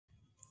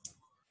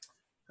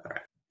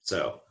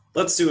So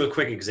let's do a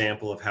quick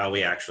example of how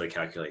we actually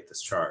calculate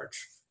this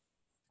charge.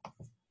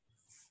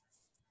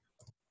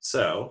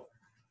 So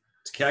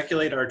to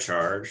calculate our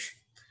charge,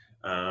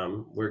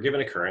 we're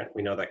given a current.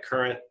 We know that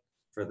current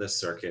for this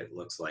circuit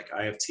looks like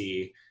I of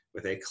t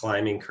with a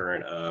climbing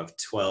current of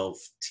 12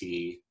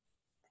 t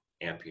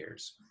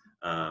amperes.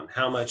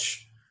 How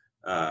much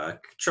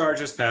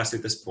charge is passed through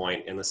this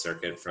point in the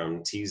circuit from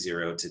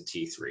t0 to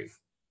t3?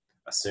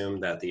 Assume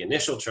that the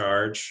initial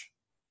charge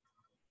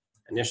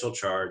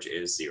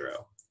is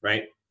 0,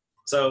 right?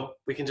 So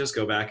we can just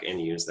go back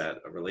and use that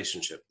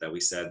relationship that we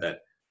said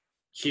that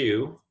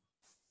Q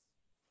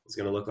is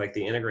going to look like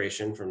the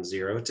integration from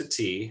 0 to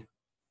t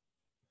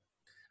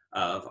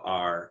of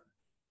our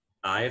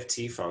I of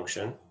t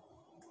function,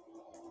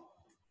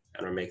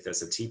 and we'll make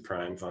this a t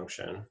prime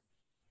function,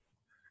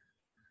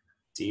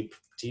 t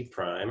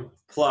prime,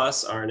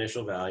 plus our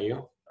initial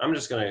value. I'm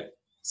just going to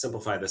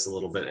simplify this a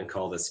little bit and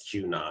call this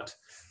Q naught,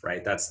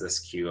 right? That's this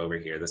Q over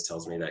here. This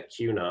tells me that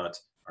Q naught,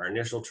 our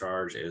initial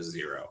charge, is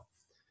 0,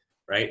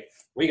 right?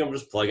 We can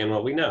just plug in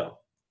what we know.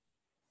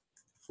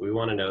 If we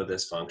want to know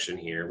this function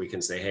here, we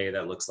can say, hey,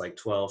 that looks like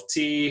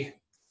 12t,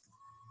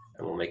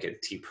 and we'll make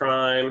it t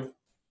prime,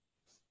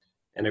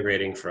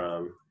 integrating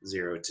from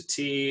 0 to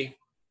t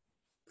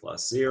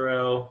plus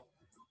 0.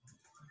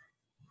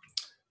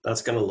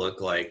 That's going to look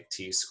like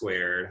t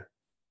squared,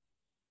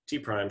 t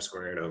prime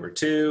squared over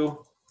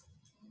 2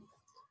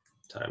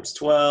 times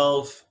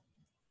 12.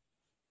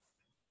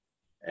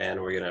 And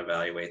we're going to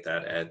evaluate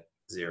that at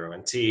 0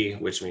 and t,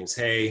 which means,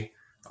 hey,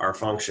 our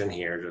function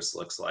here just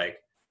looks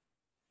like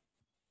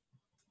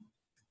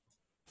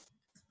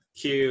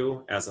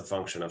q as a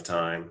function of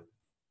time.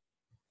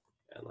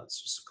 And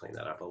let's just clean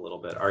that up a little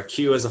bit. Our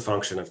q as a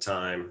function of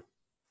time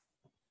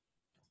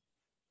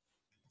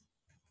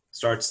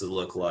starts to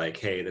look like,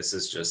 hey, this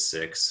is just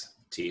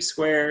 6t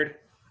squared.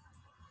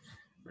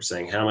 We're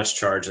saying how much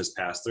charge has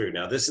passed through.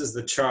 Now this is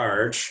the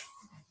charge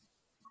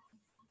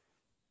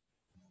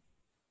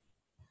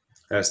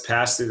that has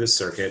passed through the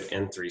circuit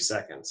in 3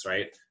 seconds,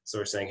 right? So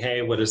we're saying,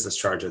 hey, what is this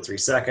charge at 3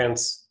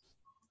 seconds?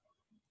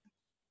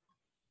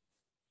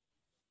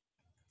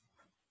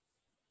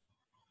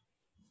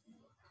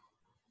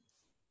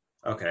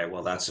 Okay,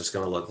 well, that's just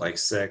going to look like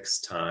 6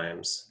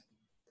 times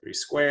 3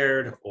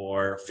 squared,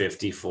 or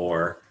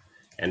 54.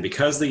 And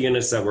because the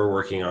units that we're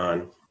working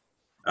on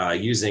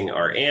using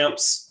are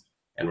amps,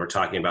 and we're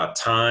talking about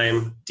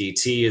time,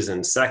 dt is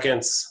in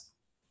seconds,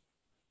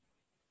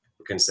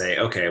 we can say,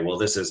 okay, well,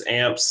 this is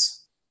amps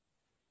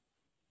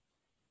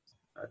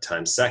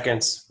times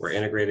seconds. We're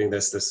integrating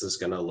this. This is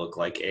going to look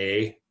like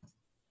a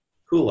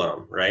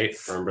coulomb, right?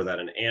 Remember that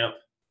an amp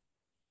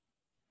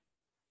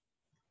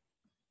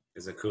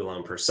is a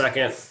coulomb per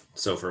second.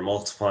 So if we're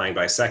multiplying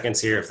by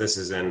seconds here, if this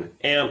is in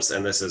amps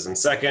and this is in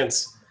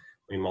seconds,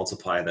 we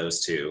multiply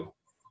those two,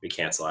 we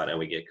cancel out, and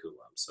we get coulombs.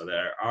 So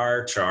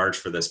our charge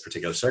for this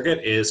particular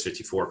circuit is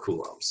 54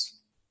 coulombs.